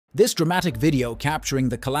This dramatic video capturing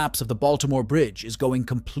the collapse of the Baltimore Bridge is going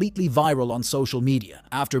completely viral on social media.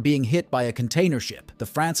 After being hit by a container ship, the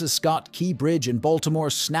Francis Scott Key Bridge in Baltimore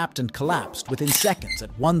snapped and collapsed within seconds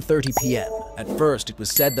at 1:30 p.m. At first, it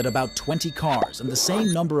was said that about 20 cars and the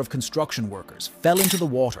same number of construction workers fell into the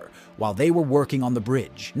water while they were working on the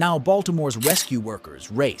bridge. Now, Baltimore's rescue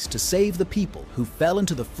workers raced to save the people who fell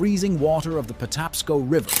into the freezing water of the Patapsco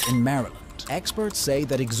River in Maryland. Experts say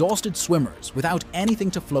that exhausted swimmers without anything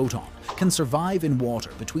to float on can survive in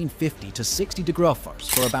water between 50 to 60 degrees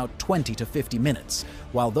for about 20 to 50 minutes,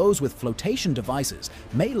 while those with flotation devices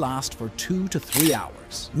may last for 2 to 3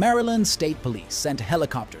 hours. Maryland State Police sent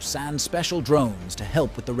helicopters and special drones to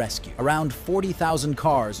help with the rescue. Around 40,000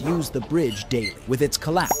 cars use the bridge daily. With its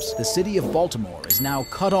collapse, the city of Baltimore is now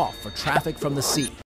cut off for traffic from the sea.